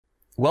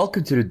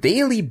Welcome to the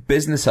Daily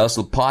Business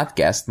Hustle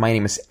podcast. My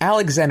name is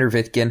Alexander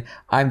Vitkin.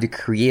 I'm the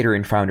creator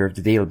and founder of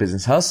the Daily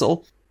Business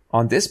Hustle.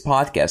 On this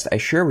podcast, I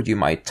share with you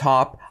my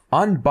top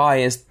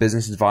unbiased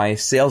business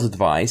advice, sales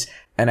advice,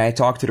 and I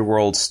talk to the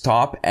world's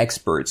top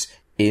experts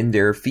in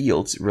their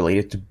fields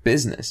related to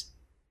business.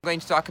 I'm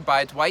going to talk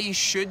about why you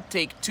should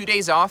take 2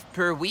 days off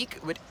per week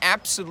with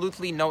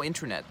absolutely no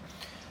internet.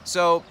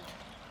 So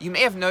you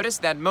may have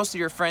noticed that most of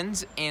your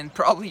friends, and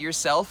probably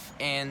yourself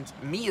and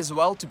me as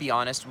well, to be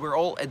honest, we're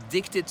all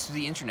addicted to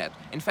the internet.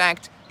 In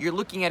fact, you're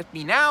looking at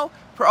me now,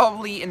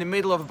 probably in the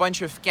middle of a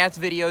bunch of cat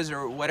videos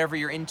or whatever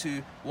you're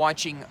into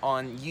watching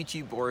on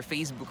YouTube or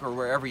Facebook or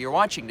wherever you're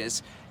watching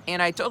this. And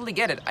I totally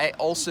get it. I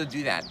also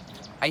do that.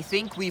 I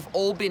think we've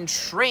all been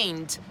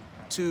trained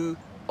to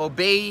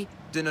obey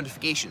the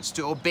notifications,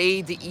 to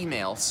obey the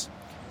emails.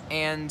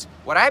 And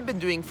what I've been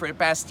doing for the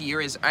past year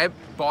is I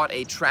bought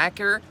a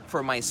tracker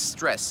for my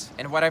stress.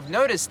 And what I've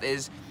noticed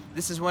is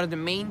this is one of the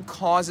main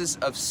causes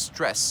of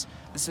stress.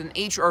 This is an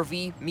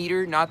HRV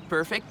meter, not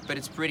perfect, but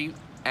it's pretty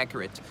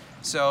accurate.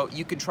 So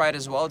you can try it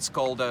as well. It's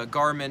called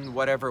Garmin,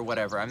 whatever.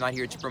 I'm not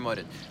here to promote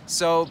it.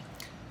 So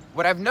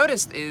what I've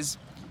noticed is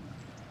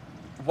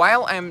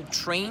while I'm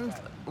trained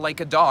like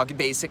a dog,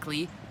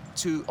 basically,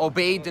 to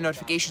obey the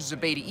notifications,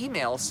 obey the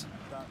emails,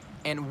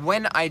 and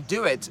when I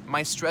do it,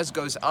 my stress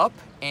goes up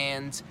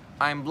and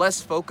I'm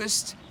less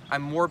focused,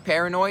 I'm more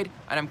paranoid,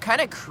 and I'm kind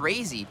of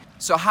crazy.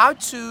 So how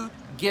to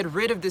get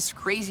rid of this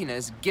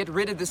craziness, get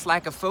rid of this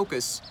lack of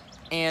focus,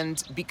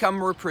 and become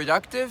more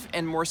productive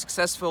and more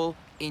successful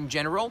in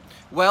general?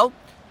 Well,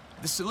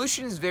 the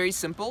solution is very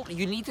simple.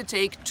 You need to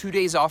take 2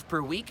 days off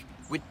per week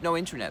with no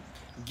internet.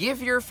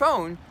 Give your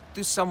phone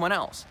to someone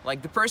else.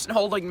 Like the person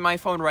holding my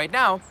phone right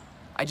now,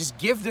 I just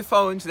give the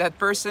phone to that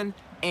person,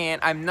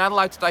 and I'm not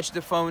allowed to touch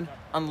the phone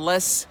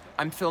unless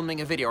I'm filming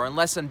a video or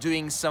unless I'm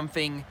doing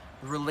something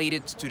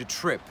related to the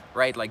trip,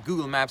 right? Like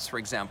Google Maps, for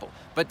example.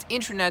 But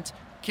internet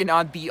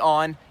cannot be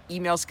on,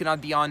 emails cannot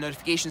be on,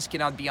 notifications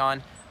cannot be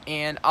on.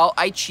 And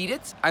I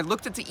cheated. I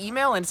looked at the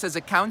email and it says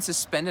account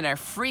suspended, and I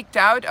freaked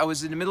out. I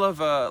was in the middle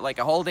of a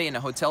holiday in a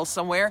hotel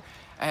somewhere,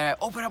 and I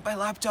open up my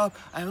laptop,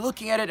 I'm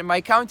looking at it, and my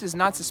account is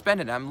not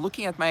suspended. I'm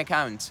looking at my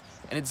account,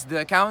 and it's the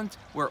account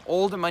where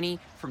all the money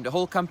from the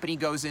whole company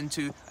goes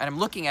into, and I'm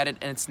looking at it,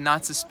 and it's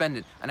not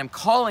suspended. And I'm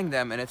calling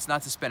them, and it's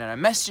not suspended.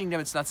 I'm messaging them,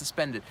 it's not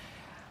suspended.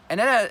 And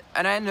then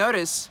I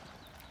notice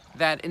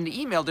that in the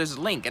email there's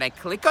a link, and I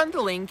click on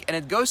the link, and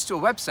it goes to a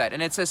website,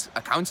 and it says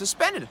account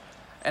suspended.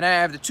 And I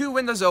have the two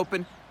windows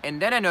open,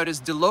 and then I notice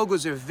the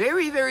logos are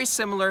very, very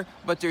similar,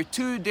 but they're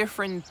two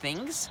different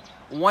things.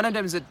 One of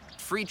them is a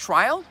free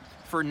trial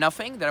for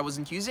nothing that I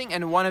wasn't using,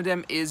 and one of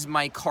them is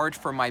my card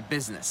for my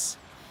business.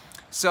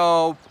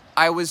 So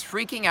I was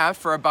freaking out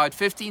for about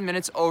 15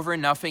 minutes over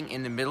nothing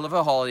in the middle of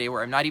a holiday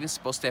where I'm not even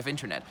supposed to have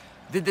internet.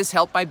 Did this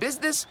help my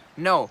business?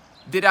 No.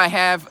 Did I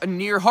have a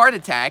near heart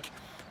attack?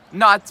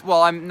 Not,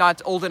 well, I'm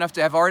not old enough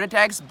to have heart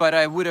attacks, but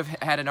I would have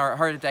had a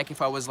heart attack if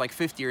I was like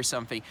 50 or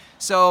something.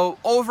 So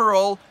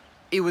overall,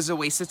 it was a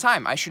waste of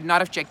time. I should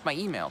not have checked my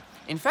email.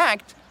 In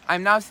fact,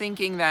 I'm now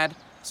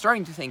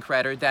starting to think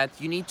that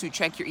you need to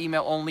check your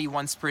email only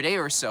once per day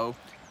or so,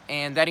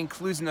 and that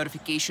includes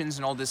notifications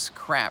and all this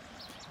crap.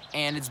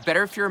 And it's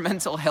better for your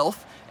mental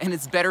health, and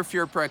it's better for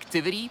your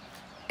productivity,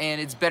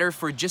 and it's better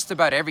for just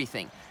about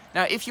everything.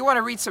 Now, if you want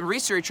to read some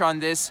research on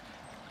this,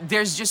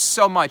 there's just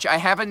so much. I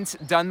haven't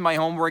done my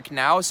homework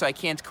now, so I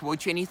can't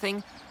quote you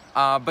anything,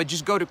 but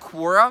just go to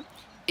Quora.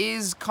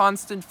 Is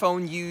constant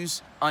phone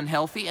use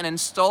unhealthy? And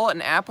install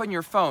an app on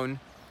your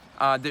phone.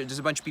 There's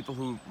a bunch of people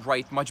who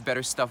write much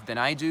better stuff than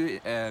I do,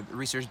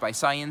 research by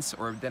science,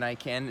 or than I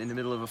can in the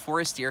middle of a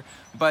forest here.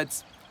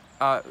 But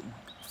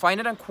find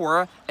it on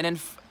Quora, and then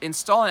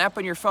install an app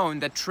on your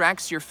phone that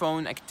tracks your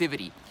phone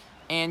activity.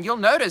 And you'll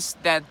notice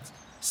that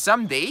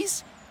some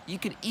days you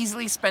can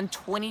easily spend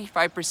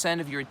 25%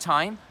 of your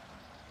time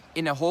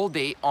in a whole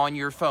day on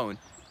your phone.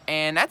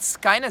 And that's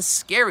kind of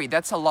scary.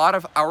 That's a lot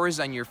of hours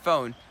on your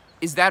phone.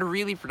 Is that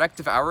really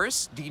productive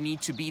hours? Do you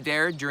need to be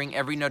there during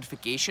every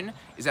notification?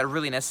 Is that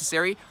really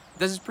necessary?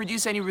 Does it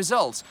produce any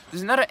results?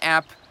 There's another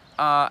app,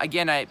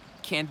 again, I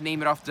can't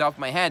name it off the top of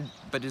my head,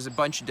 but there's a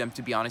bunch of them,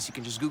 to be honest. You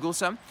can just Google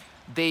some.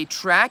 They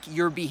track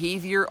your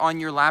behavior on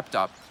your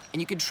laptop,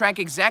 and you can track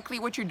exactly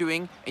what you're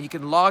doing, and you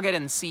can log it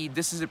and see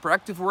this is the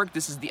productive work,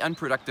 this is the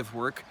unproductive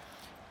work,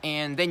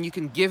 and then you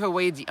can give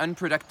away the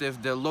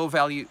unproductive, the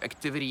low-value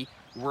activity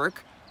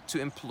work to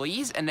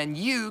employees, and then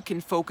you can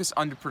focus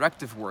on the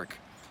productive work.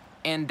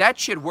 And that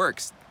shit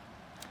works.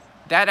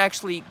 That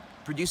actually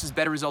produces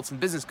better results in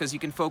business because you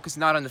can focus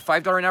not on the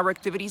 $5 an hour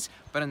activities,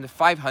 but on the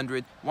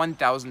 $500, $1,000,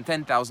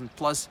 $10,000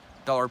 plus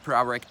per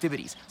hour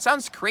activities.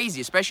 Sounds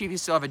crazy, especially if you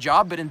still have a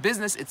job, but in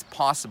business, it's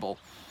possible.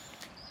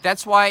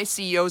 That's why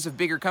CEOs of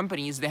bigger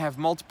companies, they have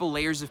multiple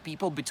layers of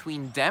people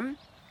between them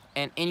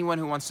and anyone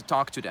who wants to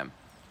talk to them.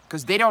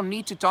 Because they don't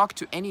need to talk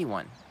to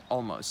anyone,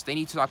 almost. They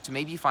need to talk to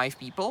maybe 5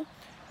 people.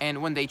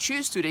 And when they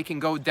choose to, they can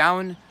go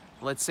down,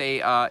 let's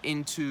say,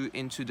 into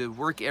the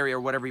work area or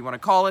whatever you want to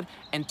call it,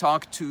 and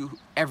talk to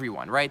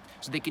everyone, right?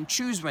 So they can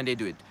choose when they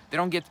do it. They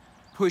don't get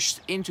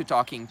pushed into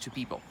talking to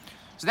people.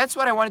 So that's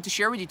what I wanted to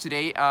share with you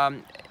today.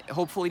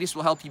 Hopefully this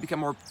will help you become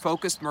more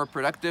focused, more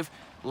productive,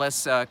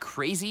 less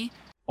crazy.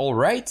 All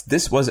right,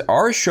 this was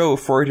our show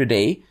for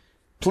today.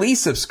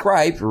 Please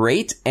subscribe,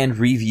 rate, and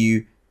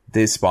review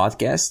this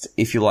podcast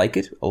if you like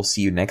it. I'll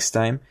see you next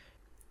time.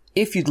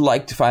 If you'd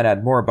like to find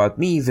out more about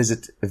me,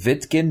 visit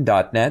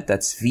vitkin.net.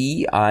 That's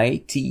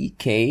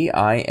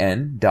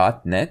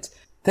VITKIN.net.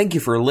 Thank you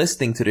for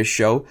listening to the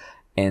show,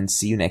 and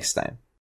see you next time.